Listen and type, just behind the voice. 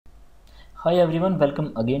Hi everyone,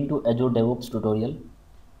 welcome again to Azure DevOps tutorial.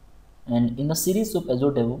 And in the series of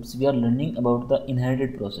Azure DevOps, we are learning about the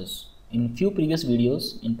inherited process. In few previous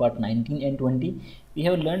videos, in part 19 and 20, we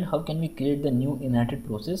have learned how can we create the new inherited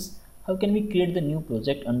process, how can we create the new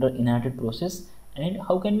project under inherited process, and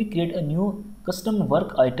how can we create a new custom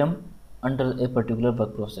work item under a particular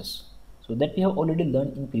work process. So that we have already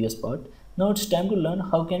learned in previous part. Now it's time to learn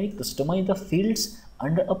how can we customize the fields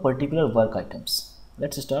under a particular work items.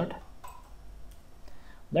 Let's start.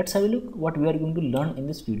 Let's have a look what we are going to learn in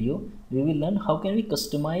this video. We will learn how can we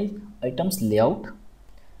customize items layout,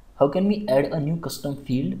 how can we add a new custom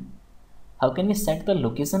field, how can we set the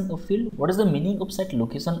location of field. What is the meaning of set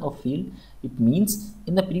location of field? It means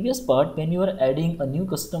in the previous part when you are adding a new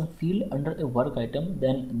custom field under a work item,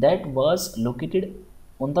 then that was located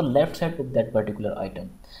on the left side of that particular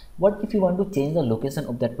item. What if you want to change the location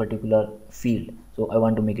of that particular field? So I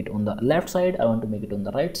want to make it on the left side, I want to make it on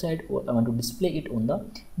the right side, or I want to display it on the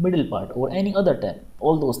middle part or any other tab,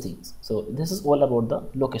 all those things. So this is all about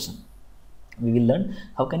the location. We will learn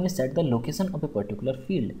how can we set the location of a particular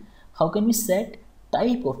field, how can we set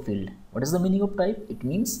type of field. What is the meaning of type? It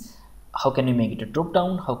means how can we make it a drop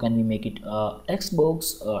down, how can we make it a text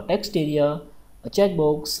box, a text area, a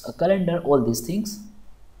checkbox, a calendar, all these things.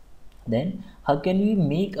 Then how can we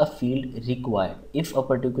make a field required? If a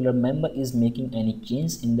particular member is making any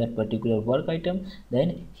change in that particular work item,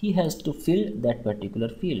 then he has to fill that particular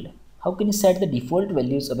field. How can you set the default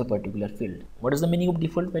values of a particular field? What is the meaning of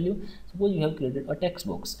default value? Suppose you have created a text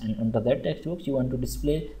box and under that text box you want to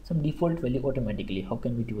display some default value automatically. How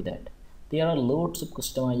can we do that? There are lots of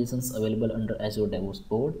customizations available under Azure DevOps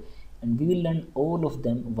board and we will learn all of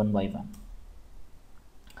them one by one.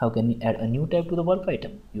 How can we add a new tab to the work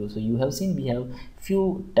item? So you have seen we have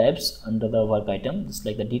few tabs under the work item, just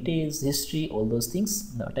like the details, history, all those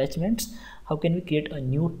things, the attachments. How can we create a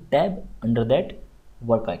new tab under that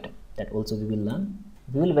work item? That also we will learn.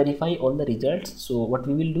 We will verify all the results. So what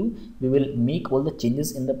we will do, we will make all the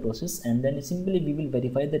changes in the process and then simply we will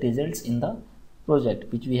verify the results in the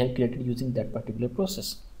project which we have created using that particular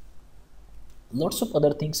process. Lots of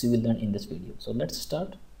other things you will learn in this video. So let's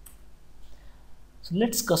start. So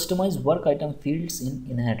let's customize work item fields in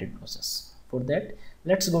inherited process. For that,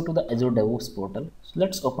 let's go to the Azure DevOps portal. So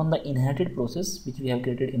let's open the inherited process which we have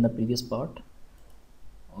created in the previous part.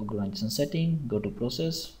 Organization setting, go to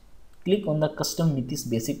process, click on the custom Niti's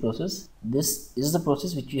basic process. This is the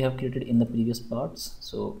process which we have created in the previous parts.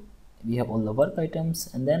 So we have all the work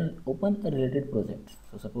items and then open a related project.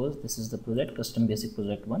 So suppose this is the project custom basic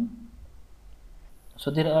project 1. So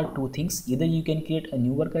there are two things, either you can create a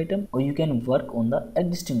new work item or you can work on the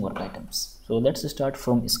existing work items. So let's start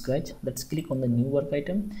from scratch. Let's click on the new work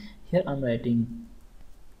item. Here I'm writing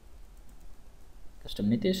custom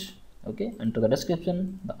Nitish. Okay, and to the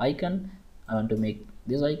description, the icon, I want to make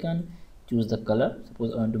this icon, choose the color.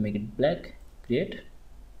 Suppose I want to make it black, create.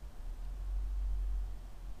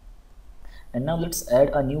 And now let's add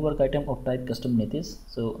a new work item of type custom Nitish.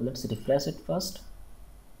 So let's refresh it first.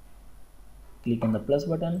 Click on the plus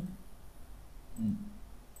button,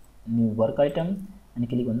 new work item, and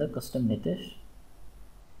click on the custom Nitish.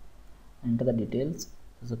 Enter the details.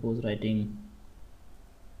 So suppose writing,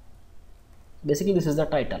 basically this is the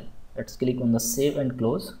title. Let's click on the save and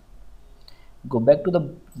close. Go back to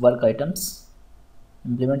the work items,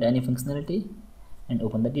 implement any functionality, and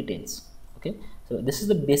open the details. Okay, so this is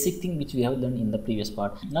the basic thing which we have done in the previous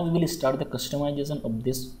part. Now we will start the customization of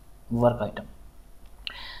this work item.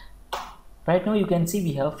 Right now you can see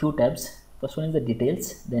we have few tabs. First one is the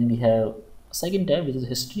details, then we have second tab which is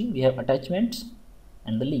history, we have attachments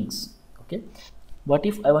and the links. Okay, what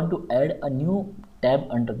if I want to add a new tab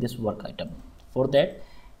under this work item? For that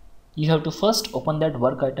you have to first open that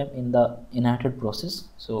work item in the inherited process.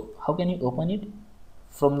 So how can you open it?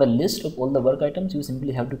 From the list of all the work items, you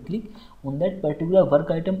simply have to click on that particular work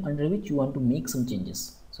item under which you want to make some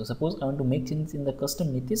changes. So suppose I want to make changes in the custom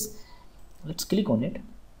Nitish. Let's click on it.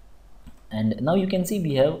 And now you can see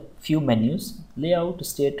we have few menus, layout,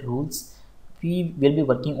 state, rules. We will be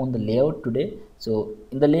working on the layout today. So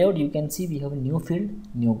in the layout you can see we have a new field,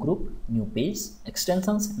 new group, new page,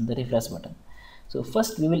 extensions and the refresh button. So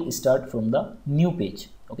first we will start from the new page.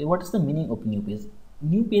 Okay, what is the meaning of new page?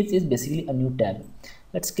 New page is basically a new tab.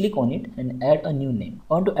 Let's click on it and add a new name.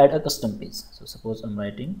 I want to add a custom page. So suppose I'm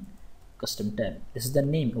writing custom tab. This is the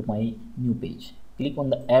name of my new page. Click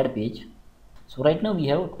on the add page. So right now we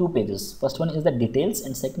have two pages. First one is the details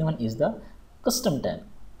and second one is the custom tab.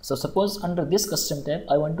 So suppose under this custom tab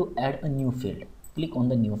I want to add a new field. Click on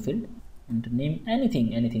the new field and to name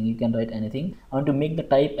anything, you can write anything. I want to make the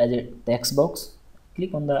type as a text box.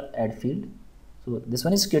 Click on the add field So this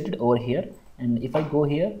one is created over here, and if I go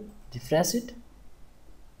here, refresh it,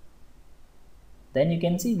 then you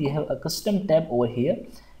can see we have a custom tab over here.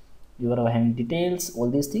 You are having details, all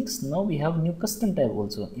these things. Now we have new custom tab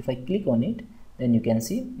also. If I click on it, then you can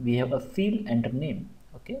see we have a field enter name.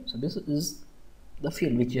 Okay, so this is the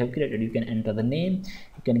field which you have created. You can enter the name,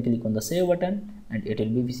 you can click on the save button, and it will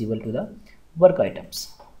be visible to the work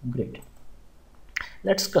items. Great.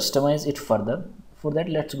 Let's customize it further. For that,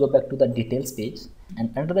 let's go back to the details page,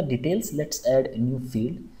 and under the details, let's add a new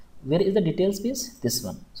field. Where is the details page? This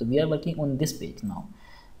one. So we are working on this page now,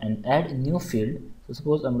 and add a new field. So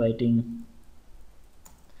suppose I'm writing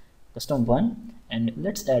custom 1, and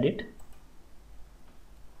let's add it.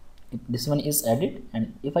 This one is added,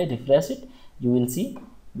 and if I refresh it, you will see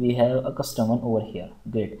we have a custom one over here.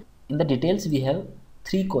 Great. In the details, we have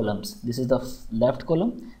 3 columns. This is the left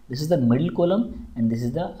column, this is the middle column, and this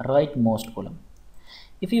is the rightmost column.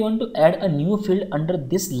 If you want to add a new field under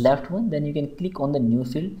this left one, then you can click on the new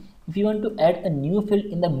field. If you want to add a new field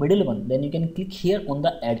in the middle one, then you can click here on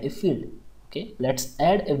the add a field. Okay, let's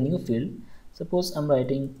add a new field. Suppose I'm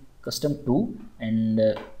writing custom 2, and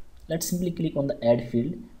let's simply click on the add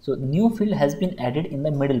field. So new field has been added in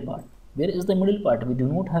the middle part. Where is the middle part? We do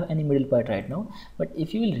not have any middle part right now, but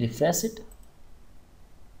if you will refresh it,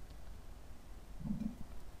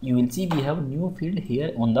 you will see we have new field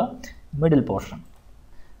here on the middle portion.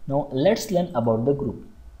 Now let's learn about the group.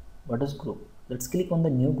 What is group? Let's click on the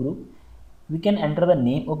new group. We can enter the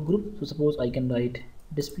name of group. So suppose I can write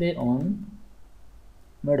display on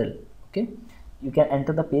middle. Okay, you can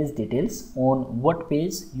enter the page details on what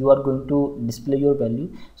page you are going to display your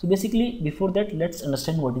value. So basically, before that, let's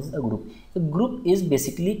understand what is a group. A group is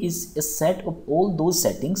basically is a set of all those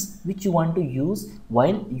settings which you want to use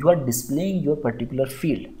while you are displaying your particular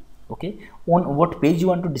field. Okay, on what page you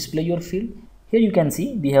want to display your field. Here you can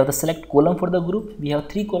see we have the select column for the group. We have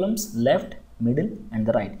 3 columns, left, middle, and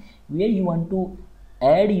the right, where you want to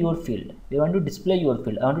add your field. You want to display your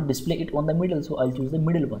field. I want to display it on the middle, so I'll choose the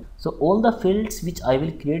middle one. So all the fields which I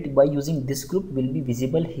will create by using this group will be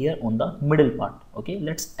visible here on the middle part. Okay,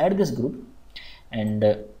 let's add this group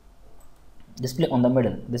and display on the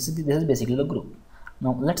middle. This is basically the group.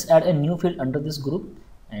 Now let's add a new field under this group,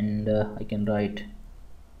 and I can write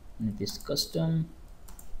this custom.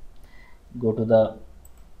 Go to the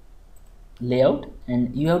layout,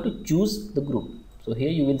 and you have to choose the group. So here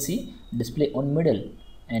you will see display on middle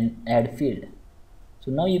and add field. So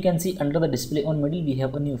now you can see under the display on middle we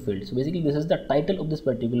have a new field. So basically this is the title of this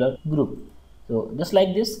particular group. So just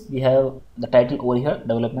like this, we have the title over here,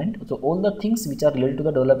 development. So all the things which are related to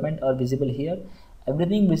the development are visible here.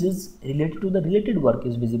 Everything which is related to the related work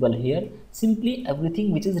is visible here. Simply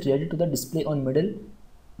everything which is related to the display on middle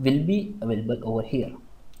will be available over here.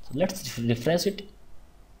 So let's refresh it,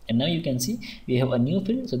 and now you can see we have a new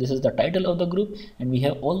field. So this is the title of the group, and we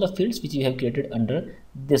have all the fields which we have created under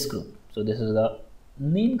this group. So this is the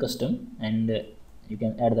name custom, and you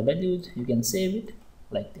can add the values, you can save it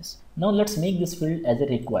like this. Now let's make this field as a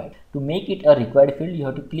required. To make it a required field, you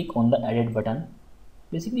have to click on the edit button.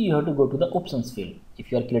 Basically you have to go to the options field.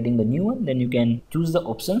 If you are creating the new one, then you can choose the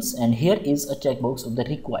options, and here is a checkbox of the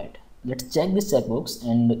required. Let's check this checkbox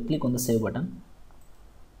and click on the save button.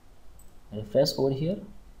 Refresh over here.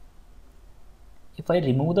 If I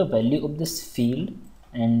remove the value of this field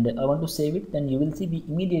and I want to save it, then you will see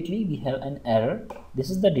we have an error. This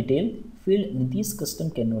is the detail field Nitish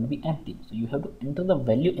custom cannot be empty. So you have to enter the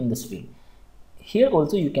value in this field. Here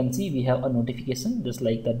also you can see we have a notification just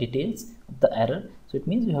like the details of the error. So it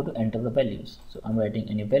means we have to enter the values. So I'm writing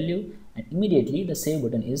any value, and immediately the save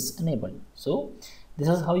button is enabled. So this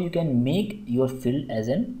is how you can make your field as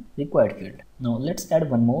an required field. Now let's add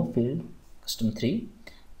one more field, custom 3.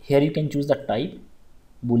 Here you can choose the type,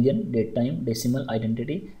 boolean, date time, decimal,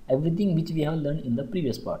 identity, everything which we have learned in the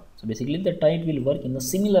previous part. So basically the type will work in a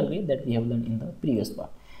similar way that we have learned in the previous part.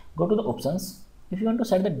 Go to the options. If you want to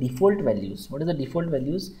set the default values, what is the default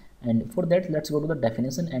values? And for that, let's go to the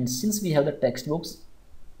definition, and since we have the text box,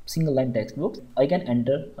 single line text box, I can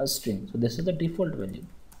enter a string. So this is the default value.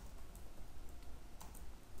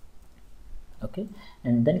 Okay,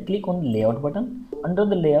 and then click on layout button. Under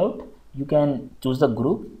the layout, you can choose the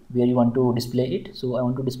group where you want to display it. So I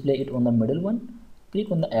want to display it on the middle one.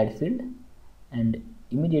 Click on the add field, and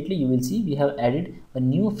immediately you will see we have added a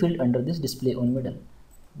new field under this display on middle.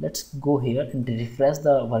 Let's go here and refresh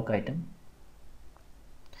the work item.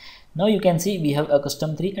 Now you can see we have a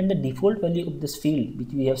custom 3, and the default value of this field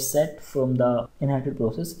which we have set from the inherited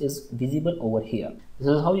process is visible over here. This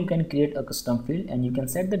is how you can create a custom field, and you can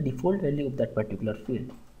set the default value of that particular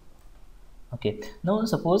field. Okay, now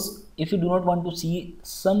suppose if you do not want to see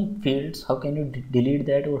some fields, how can you delete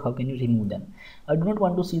that, or how can you remove them? I do not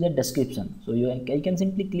want to see the description, so I can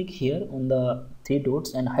simply click here on the three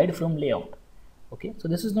dots and hide from layout. Okay, so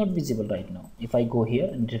this is not visible right now. If I go here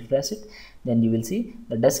and refresh it, then you will see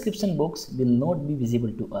the description box will not be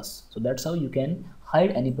visible to us. So that's how you can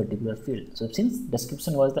hide any particular field. So since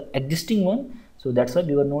description was the existing one, so that's why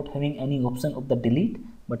we were not having any option of the delete,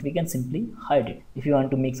 but we can simply hide it. If you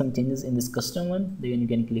want to make some changes in this custom one, then you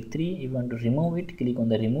can click 3. If you want to remove it, click on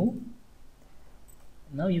the remove.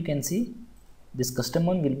 Now you can see this custom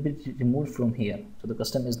one will be removed from here, so the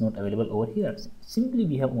custom is not available over here. Simply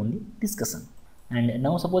we have only discussion. And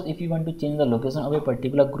now suppose if you want to change the location of a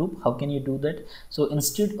particular group, how can you do that? So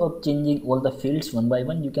instead of changing all the fields one by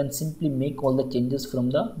one, you can simply make all the changes from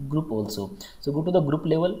the group also. So go to the group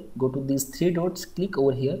level, go to these three dots, click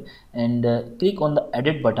over here and click on the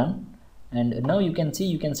edit button. And now you can see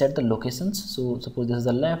you can set the locations. So suppose this is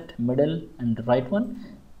the left, middle and right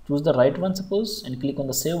one. Choose the right one suppose and click on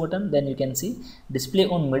the save button. Then you can see display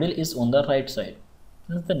on middle is on the right side.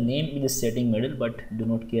 Since the name is setting middle, but do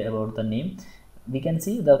not care about the name, we can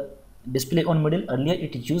see the display on middle. Earlier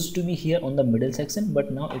it used to be here on the middle section,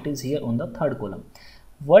 but now it is here on the third column.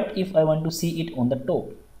 What if I want to see it on the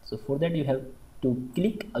top? So for that you have to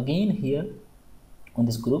click again here on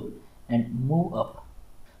this group and move up.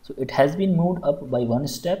 So it has been moved up by one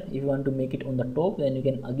step. If you want to make it on the top, then you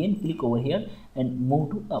can again click over here and move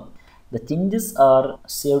to up. The changes are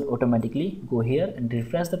saved automatically. Go here and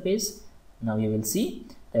refresh the page. Now you will see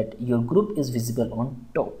that your group is visible on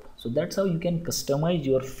top. So that's how you can customize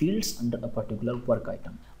your fields under a particular work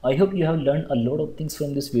item. I hope you have learned a lot of things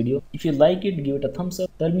from this video. If you like it, give it a thumbs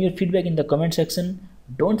up. Tell me your feedback in the comment section.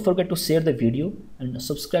 Don't forget to share the video and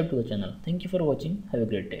subscribe to the channel. Thank you for watching. Have a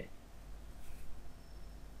great day.